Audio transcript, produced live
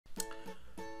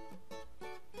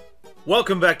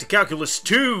Welcome back to Calculus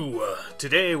 2!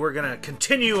 Today we're going to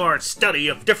continue our study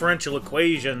of differential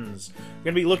equations. We're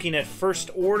going to be looking at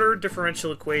first-order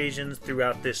differential equations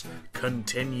throughout this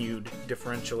continued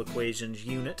differential equations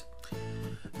unit.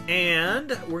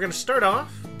 And we're going to start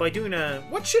off by doing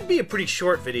what should be a pretty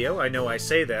short video. I know I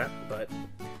say that, but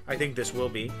I think this will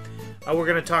be. We're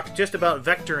going to talk just about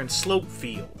vector and slope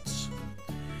fields.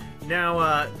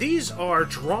 Now, these are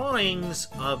drawings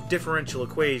of differential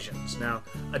equations. Now,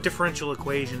 a differential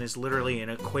equation is literally an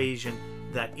equation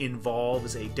that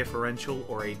involves a differential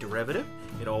or a derivative.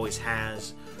 It always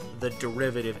has the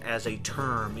derivative as a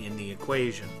term in the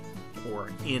equation, or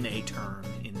in a term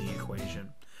in the equation.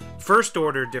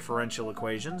 First-order differential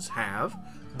equations have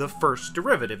the first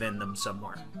derivative in them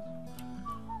somewhere.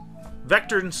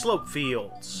 Vector and slope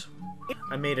fields.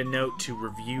 I made a note to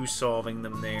review solving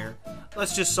them there.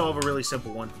 Let's just solve a really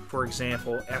simple one. For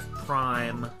example, f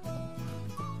prime,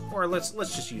 or let's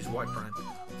just use y prime.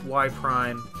 Y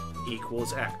prime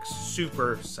equals x.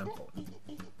 Super simple.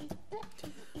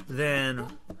 Then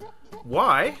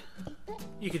y,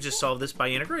 you could just solve this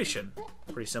by integration.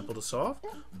 Pretty simple to solve.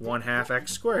 1/2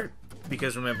 x squared.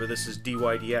 Because remember, this is dy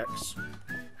dx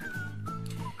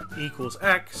equals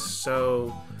x,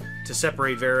 so to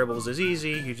separate variables is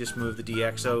easy. You just move the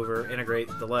dx over, integrate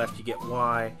the left, you get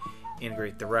y,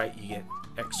 integrate the right, you get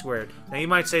x squared. Now you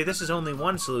might say this is only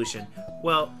one solution.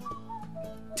 Well,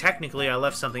 technically I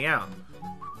left something out,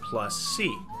 plus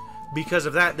c. Because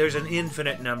of that, there's an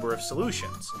infinite number of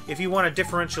solutions. If you want a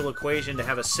differential equation to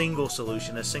have a single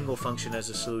solution, a single function as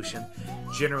a solution,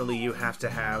 generally you have to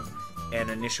have an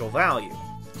initial value.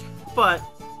 But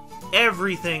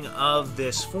everything of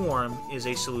this form is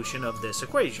a solution of this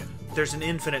equation. There's an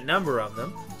infinite number of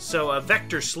them, so a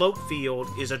vector slope field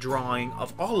is a drawing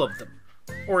of all of them,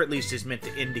 or at least is meant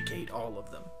to indicate all of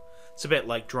them. It's a bit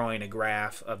like drawing a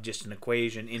graph of just an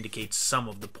equation, indicates some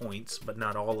of the points, but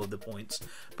not all of the points,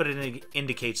 but it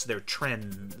indicates their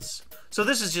trends. So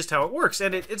this is just how it works,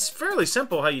 and it's fairly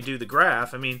simple how you do the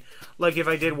graph. I mean, like if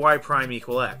I did y prime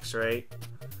equal x, right?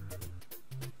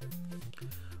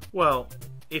 Well,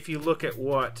 if you look at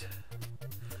what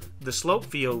the slope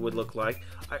field would look like,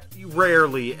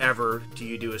 rarely ever do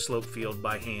you do a slope field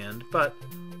by hand, but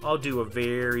I'll do a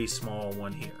very small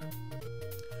one here,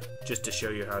 just to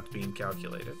show you how it's being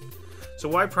calculated. So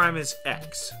y prime is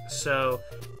x. So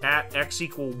at x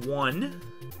equal 1,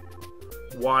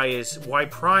 y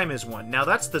prime is 1. Now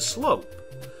that's the slope.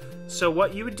 So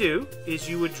what you would do is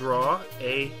you would draw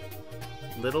a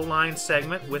little line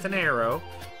segment with an arrow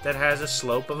that has a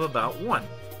slope of about 1.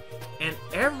 And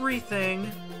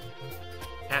everything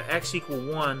at x equal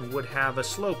 1 would have a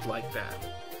slope like that.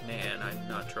 Man, I'm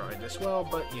not drawing this well,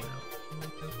 but you know.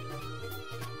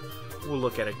 We'll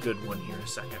look at a good one here in a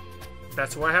second.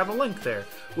 That's why I have a link there,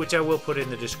 which I will put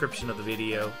in the description of the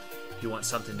video if you want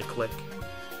something to click.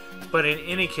 But in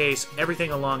any case, everything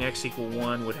along x equal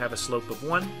 1 would have a slope of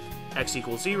 1. X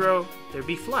equals 0, they'd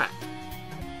be flat.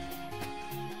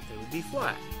 They would be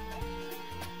flat.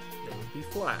 They would be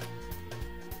flat.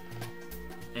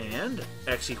 And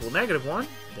x equal -1,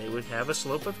 they would have a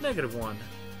slope of -1.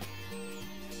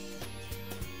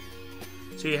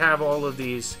 So you have all of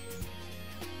these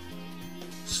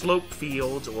slope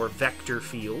fields or vector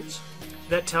fields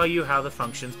that tell you how the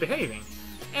function's behaving.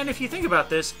 And if you think about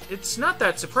this, it's not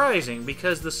that surprising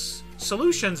because the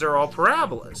solutions are all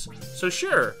parabolas. So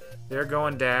sure, they're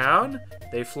going down,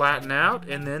 they flatten out,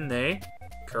 and then they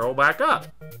curl back up.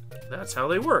 That's how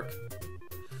they work.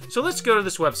 So let's go to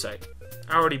this website.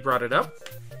 I already brought it up.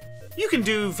 You can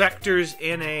do vectors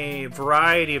in a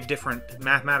variety of different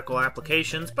mathematical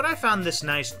applications, but I found this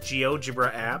nice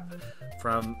GeoGebra app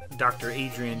from Dr.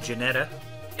 Adrian Janetta,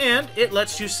 and it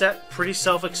lets you set pretty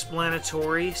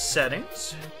self-explanatory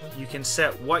settings. You can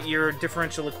set what your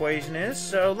differential equation is,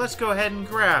 so let's go ahead and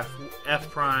graph f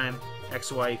prime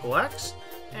xy equal x,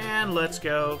 and let's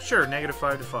go, sure,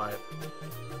 -5 to 5.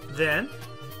 Then,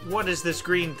 what is this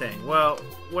green thing? Well,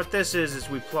 what this is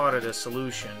we plotted a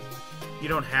solution. You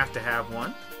don't have to have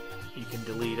one. You can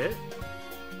delete it.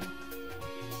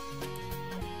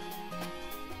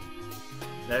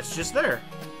 That's just there.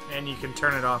 And you can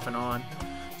turn it off and on.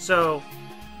 So,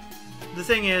 the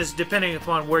thing is, depending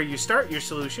upon where you start your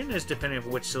solution is depending on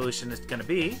which solution it's going to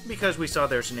be, because we saw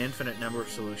there's an infinite number of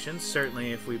solutions.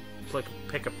 Certainly if we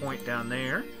pick a point down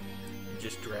there, and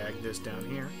just drag this down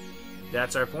here,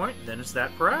 that's our point, then it's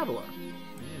that parabola.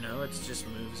 You know, it just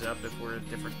moves up if we're at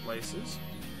different places.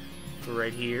 So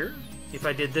right here, if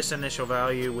I did this initial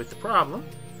value with the problem,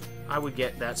 I would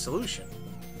get that solution.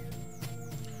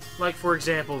 Like for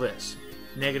example this,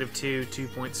 -2,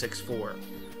 2.64.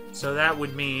 So that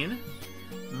would mean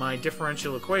my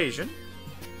differential equation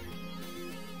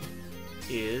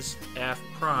is f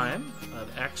prime of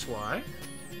xy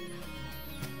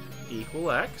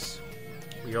equal x.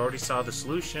 We already saw the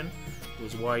solution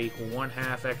was y equal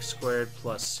 1/2 x squared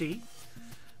plus c.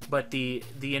 But the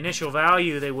initial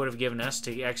value they would have given us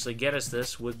to actually get us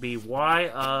this would be y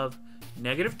of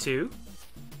 -2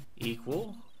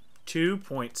 equal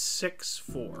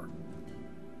 2.64.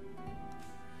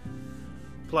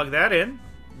 Plug that in.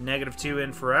 -2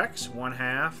 in for x,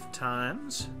 1/2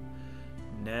 times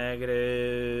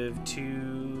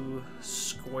 -2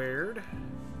 squared,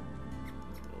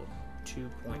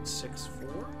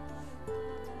 2.64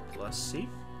 plus c.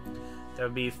 That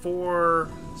would be 4,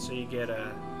 so you get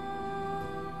a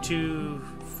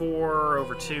 4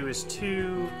 over 2 is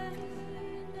 2.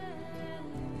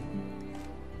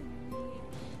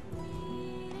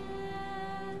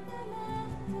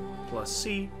 Plus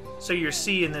c. So your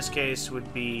c in this case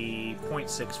would be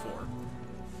 0.64.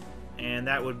 And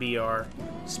that would be our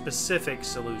specific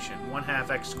solution.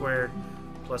 1/2 x squared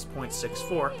plus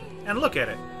 0.64. And look at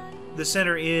it. The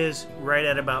center is right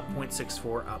at about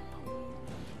 0.64 up.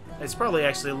 It's probably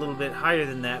actually a little bit higher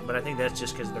than that, but I think that's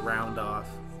just because of the round off.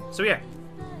 So yeah.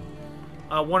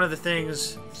 One of the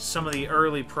things some of the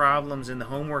early problems in the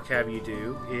homework have you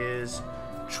do is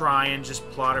try and just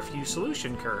plot a few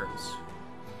solution curves.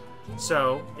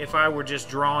 So if I were just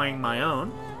drawing my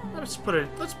own, let's put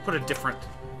a different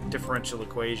differential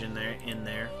equation in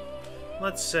there.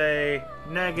 Let's say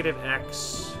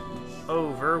 -x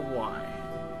over y.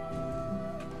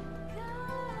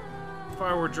 If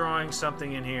I were drawing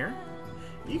something in here,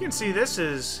 you can see this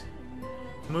is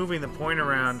moving the point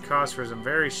around cause for some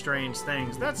very strange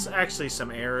things. That's actually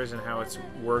some errors in how it's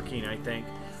working, I think.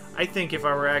 I think if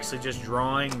I were actually just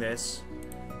drawing this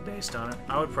based on it,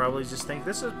 I would probably just think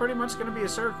this is pretty much going to be a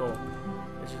circle.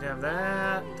 Because you'd have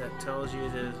that. That tells you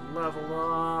to level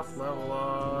off,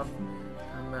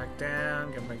 come back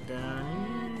down, come back down.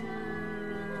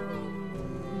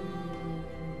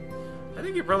 I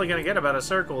think you're probably going to get about a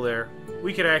circle there.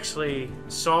 We could actually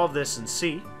solve this in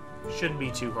C. Shouldn't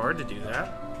be too hard to do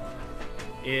that.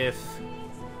 If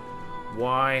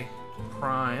y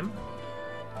prime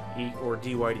or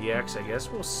dy dx, I guess,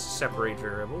 we'll separate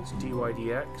variables. Dy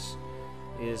dx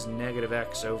is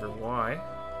 -x over y.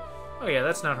 Oh yeah,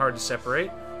 that's not hard to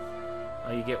separate.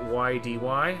 You get y dy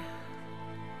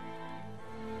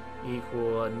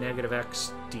equal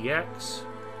 -x dx.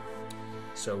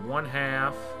 So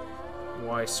 1/2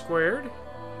 y squared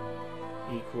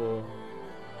equal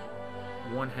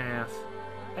 1/2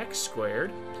 x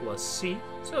squared plus c.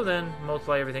 So then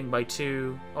multiply everything by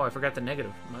 2. Oh, I forgot the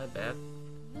negative. My bad.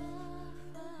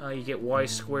 You get y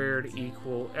squared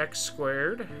equal x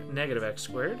squared, -x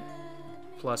squared,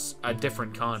 plus a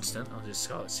different constant. I'll just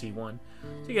call it c1.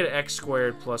 So you get x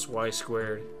squared plus y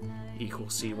squared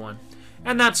equals c1.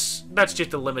 And that's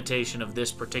just a limitation of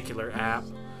this particular app.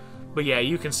 But yeah,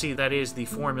 you can see that is the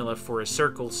formula for a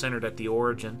circle centered at the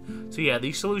origin. So yeah,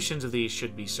 the solutions of these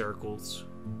should be circles.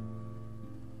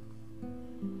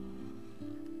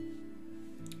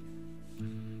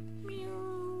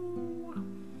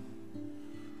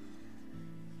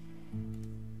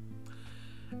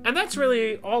 And that's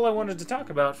really all I wanted to talk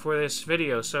about for this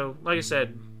video. So, like I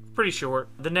said, pretty short.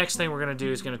 The next thing we're going to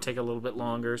do is going to take a little bit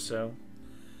longer, so...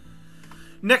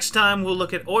 Next time we'll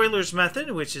look at Euler's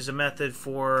method, which is a method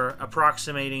for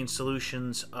approximating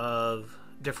solutions of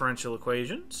differential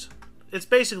equations. It's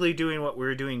basically doing what we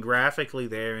were doing graphically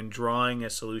there and drawing a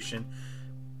solution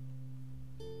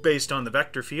based on the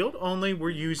vector field, only we're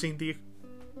using the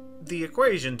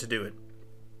equation to do it.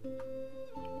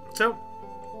 So,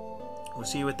 we'll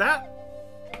see you with that.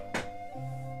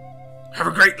 Have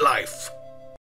a great life!